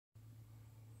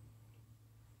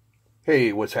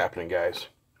Hey, what's happening, guys?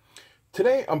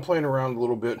 Today I'm playing around a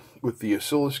little bit with the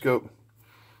oscilloscope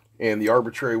and the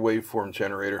arbitrary waveform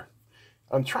generator.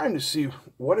 I'm trying to see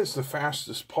what is the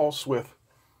fastest pulse width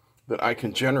that I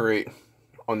can generate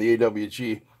on the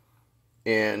AWG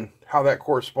and how that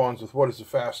corresponds with what is the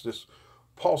fastest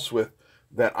pulse width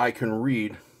that I can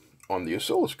read on the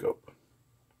oscilloscope.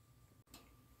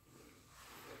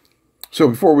 So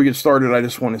before we get started, I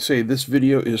just want to say this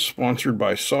video is sponsored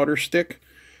by Solderstick,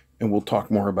 and we'll talk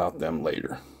more about them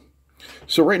later.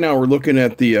 So right now we're looking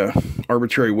at the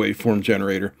arbitrary waveform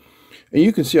generator, and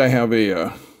you can see I have a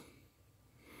what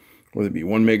would it be,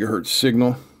 1 megahertz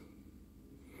signal,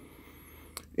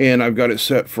 and I've got it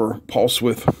set for pulse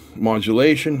width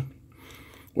modulation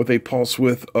with a pulse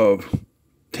width of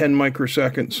 10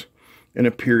 microseconds and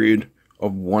a period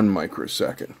of 1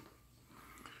 microsecond.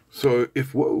 So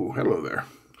if, whoa, hello there,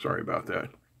 sorry about that.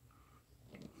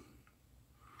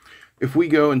 If we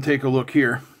go and take a look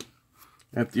here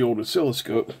at the old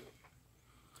oscilloscope,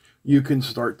 you can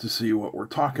start to see what we're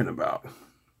talking about.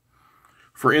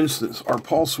 For instance, our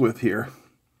pulse width here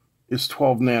is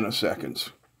 12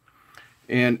 nanoseconds.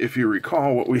 And if you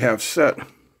recall what we have set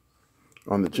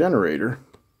on the generator,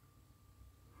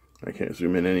 I can't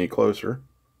zoom in any closer,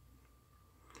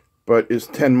 but is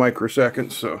 10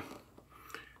 microseconds, so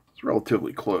it's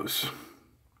relatively close.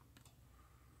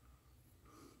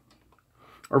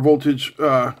 Our voltage is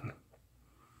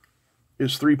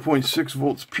 3.6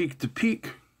 volts peak to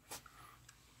peak.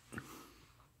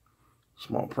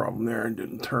 Small problem there, I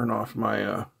didn't turn off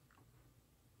my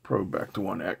probe back to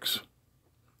 1X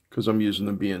because I'm using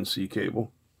the BNC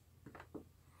cable.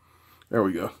 There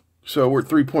we go. So we're at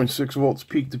 3.6 volts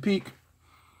peak to peak.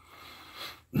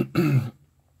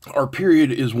 Our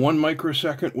period is 1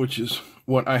 microsecond, which is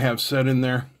what I have set in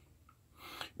there.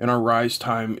 And our rise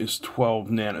time is 12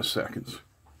 nanoseconds.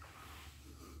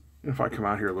 If I come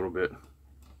out here a little bit,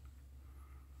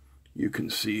 you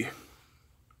can see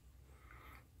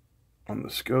on the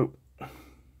scope,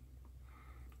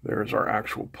 there's our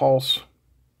actual pulse,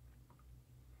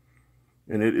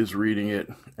 and it is reading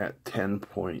it at 10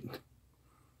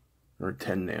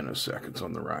 nanoseconds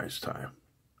on the rise time.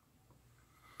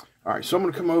 All right, so I'm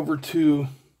going to come over to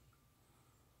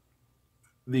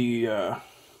the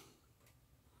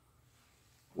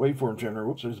waveform generator.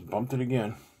 Whoops, I just bumped it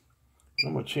again.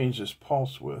 I'm going to change this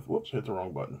pulse width. Whoops, hit the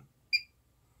wrong button.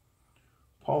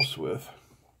 Pulse width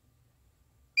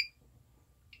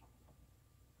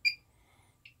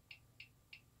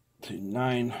to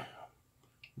 9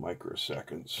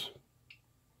 microseconds.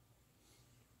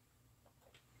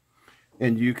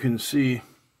 And you can see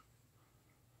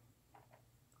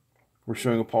we're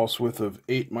showing a pulse width of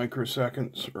 8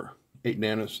 microseconds, or 9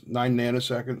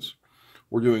 nanoseconds.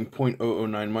 We're doing 0.009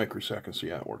 microseconds, so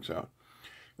yeah, it works out.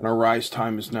 And our rise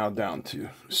time is now down to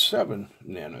 7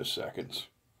 nanoseconds.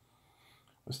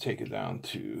 Let's take it down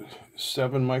to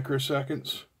 7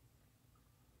 microseconds.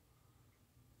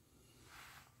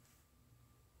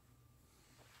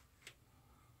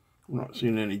 I'm not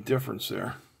seeing any difference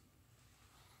there.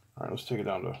 All right, let's take it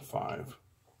down to 5.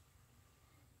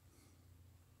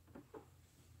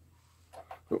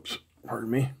 Oops, pardon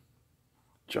me.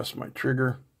 Adjust my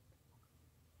trigger.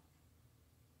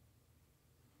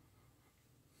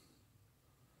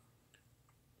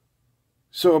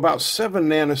 So about 7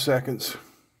 nanoseconds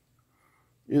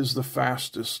is the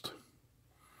fastest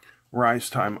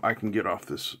rise time I can get off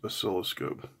this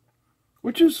oscilloscope,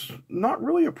 which is not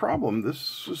really a problem.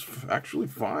 This is actually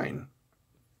fine.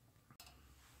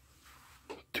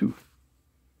 2.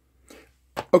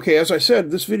 Okay, as I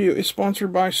said, this video is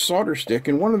sponsored by Solderstick,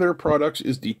 and one of their products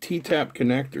is the T-tap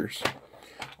connectors,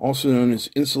 also known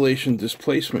as insulation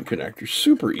displacement connectors.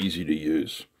 Super easy to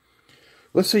use.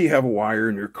 Let's say you have a wire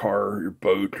in your car, or your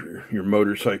boat, or your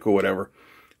motorcycle, whatever.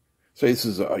 Say this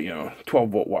is a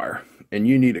 12-volt wire, and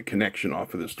you need a connection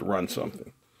off of this to run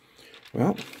something.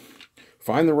 Well,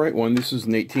 find the right one. This is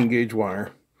an 18-gauge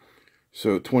wire,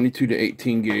 so 22 to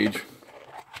 18 gauge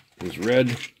is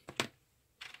red.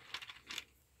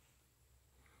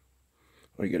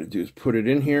 All you got to do is put it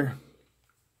in here.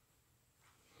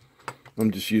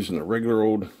 I'm just using a regular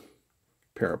old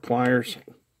pair of pliers.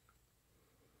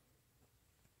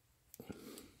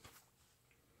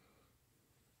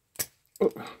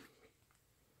 Oh.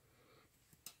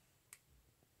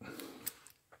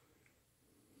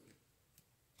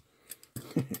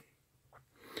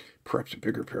 Perhaps a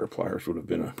bigger pair of pliers would have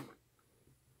been a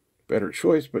better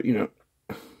choice, but you know,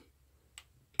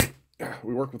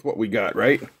 we work with what we got,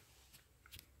 right?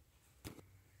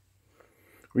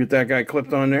 We get that guy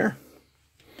clipped on there,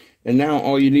 and now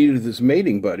all you need is this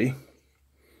mating buddy,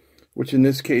 which in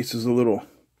this case is a little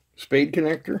spade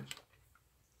connector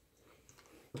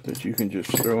that you can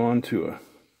just throw onto a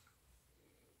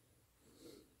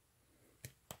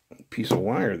piece of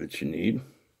wire that you need.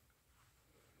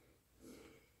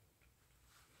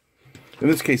 In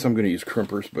this case, I'm going to use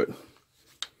crimpers, but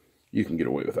you can get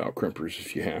away without crimpers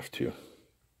if you have to.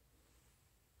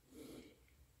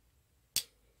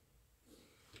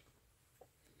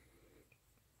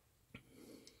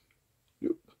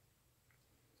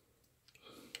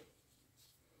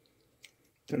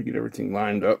 Got to get everything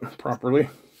lined up properly.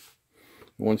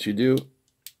 Once you do,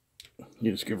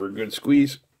 you just give her a good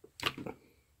squeeze.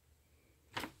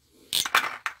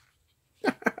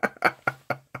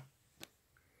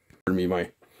 Pardon me,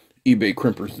 my eBay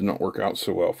crimpers did not work out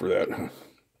so well for that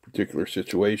particular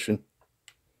situation.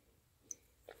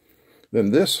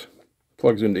 Then this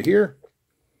plugs into here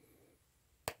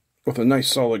with a nice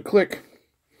solid click,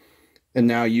 and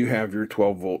now you have your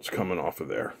 12 volts coming off of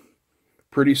there.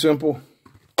 Pretty simple.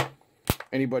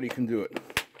 Anybody can do it.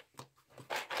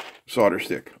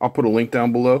 Solderstick. I'll put a link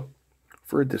down below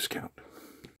for a discount.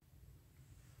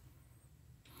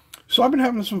 So I've been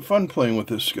having some fun playing with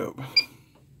this scope.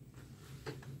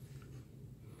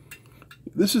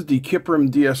 This is the Kiprim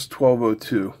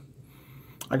DS1202.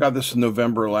 I got this in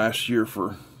November last year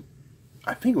for,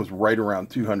 I think it was right around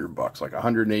 200 bucks, like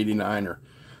 189 or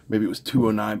maybe it was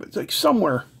 209, but it's like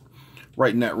somewhere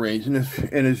right in that range. And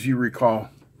as you recall,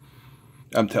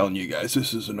 I'm telling you guys,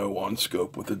 this is an 01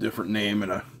 scope with a different name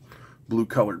and a blue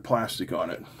colored plastic on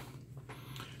it.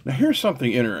 Now here's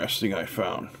something interesting I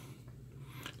found.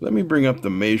 Let me bring up the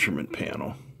measurement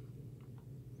panel.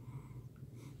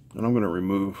 And I'm going to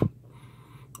remove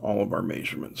all of our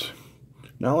measurements.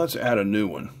 Now let's add a new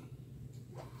one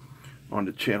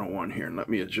onto channel 1 here. And let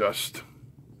me adjust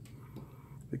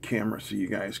the camera so you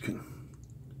guys can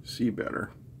see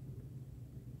better.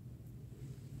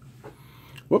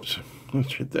 Whoops,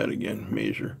 let's hit that again,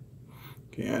 measure.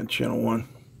 Okay, add channel 1.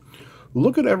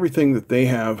 Look at everything that they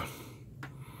have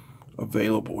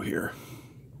available here.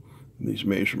 These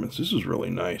measurements, this is really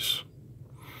nice.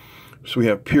 So we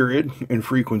have period and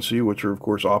frequency, which are of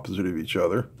course opposite of each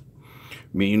other.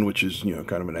 Mean, which is, you know,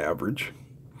 kind of an average.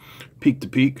 Peak to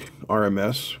peak,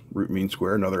 RMS, root mean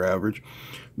square, another average.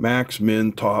 Max,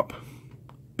 min, top,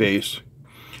 base.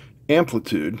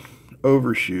 Amplitude,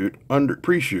 overshoot,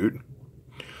 pre-shoot.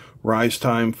 Rise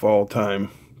time, fall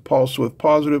time, pulse width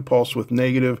positive, pulse width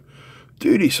negative,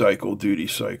 duty cycle,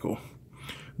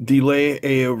 delay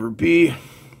A over B,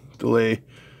 delay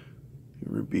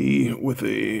over B with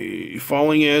a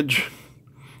falling edge,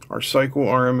 our cycle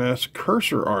RMS,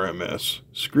 cursor RMS,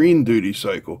 screen duty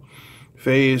cycle,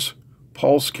 phase,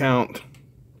 pulse count,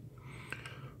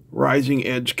 rising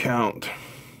edge count,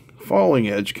 falling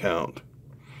edge count,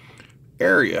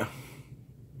 area.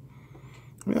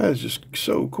 That is just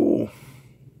so cool.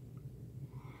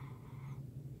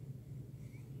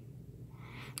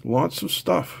 Lots of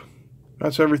stuff.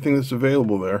 That's everything that's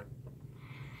available there.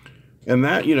 And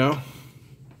that, you know,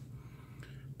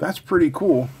 that's pretty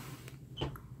cool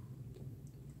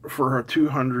for a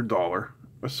 $200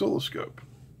 oscilloscope.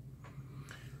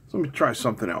 So let me try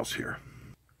something else here.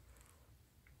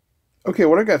 Okay,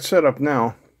 what I got set up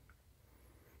now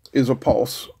is a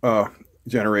pulse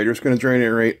generator. It's going to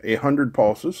generate 100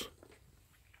 pulses.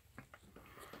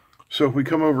 So if we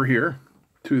come over here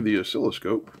to the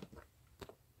oscilloscope,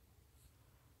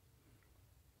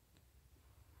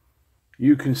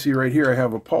 you can see right here I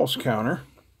have a pulse counter.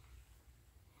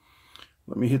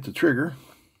 Let me hit the trigger.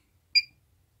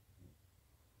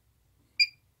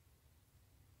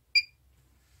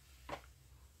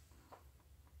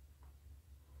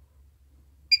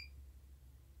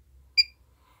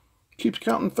 Keeps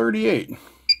counting 38.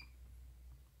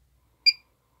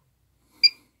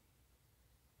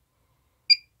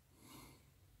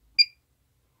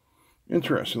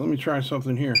 Interesting. Let me try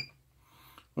something here.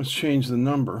 Let's change the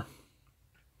number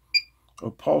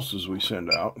of pulses we send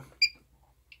out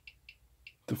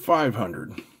to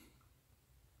 500.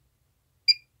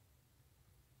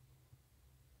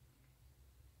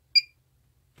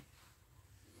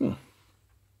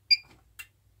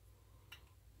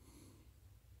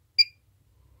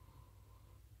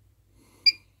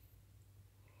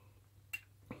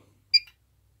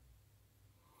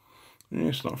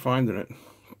 It's not finding it.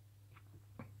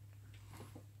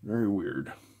 Very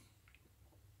weird.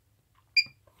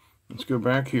 Let's go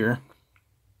back here.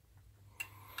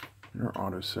 Our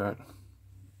auto set.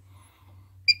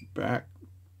 Back.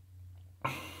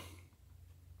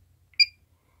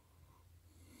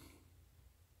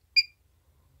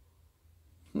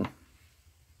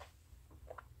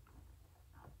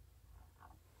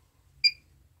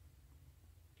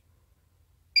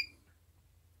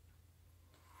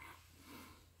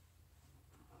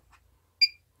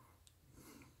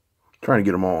 trying to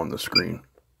get them all on the screen.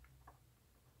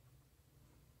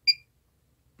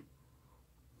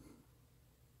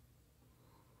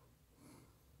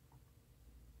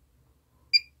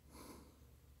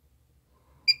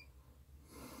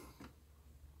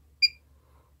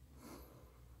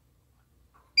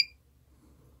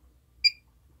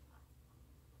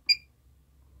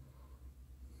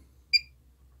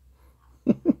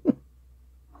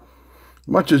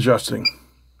 Much adjusting.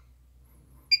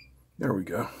 There we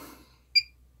go.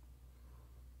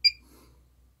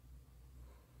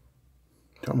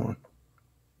 Come on.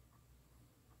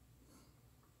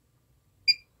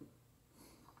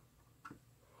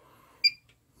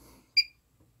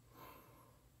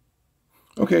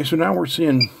 Okay, so now we're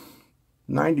seeing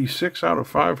 96 out of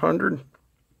 500.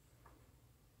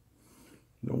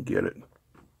 Don't get it.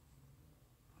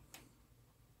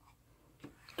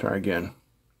 Try again.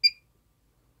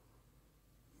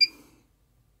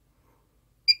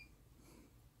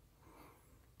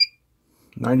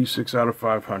 $96 out of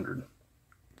 500.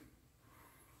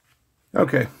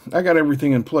 Okay, I got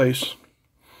everything in place.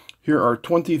 Here are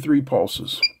 23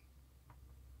 pulses.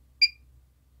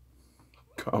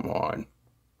 Come on.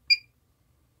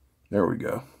 There we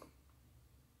go.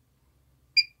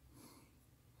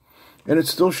 And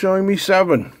it's still showing me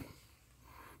 7.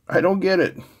 I don't get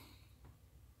it.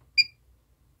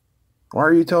 Why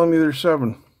are you telling me there's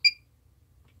 7?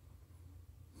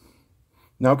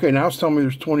 Now, okay, now it's telling me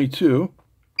there's 22.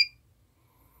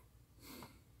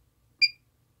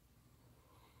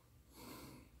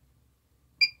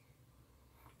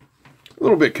 A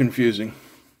little bit confusing.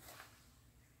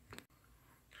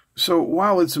 So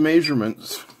while its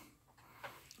measurements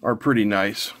are pretty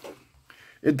nice,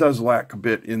 it does lack a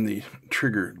bit in the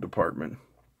trigger department.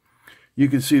 You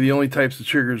can see the only types of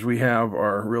triggers we have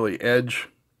are really edge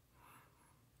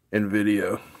and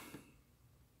video.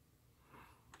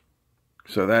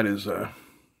 So that is, yeah,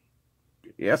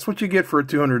 that's what you get for a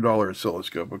 $200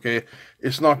 oscilloscope, okay?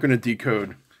 It's not going to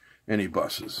decode any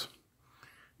buses.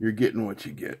 You're getting what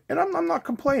you get. And I'm not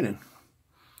complaining.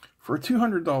 For a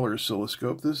 $200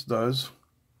 oscilloscope, this does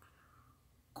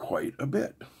quite a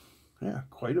bit. Yeah,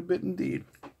 quite a bit indeed.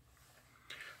 All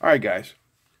right, guys.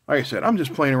 Like I said, I'm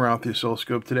just playing around with the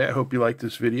oscilloscope today. I hope you liked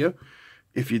this video.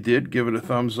 If you did, give it a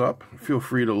thumbs up. Feel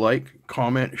free to like,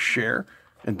 comment, share,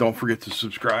 and don't forget to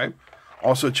subscribe.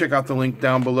 Also, check out the link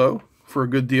down below for a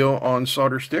good deal on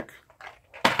Solderstick.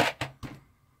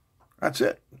 That's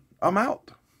it. I'm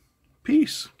out.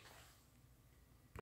 Peace.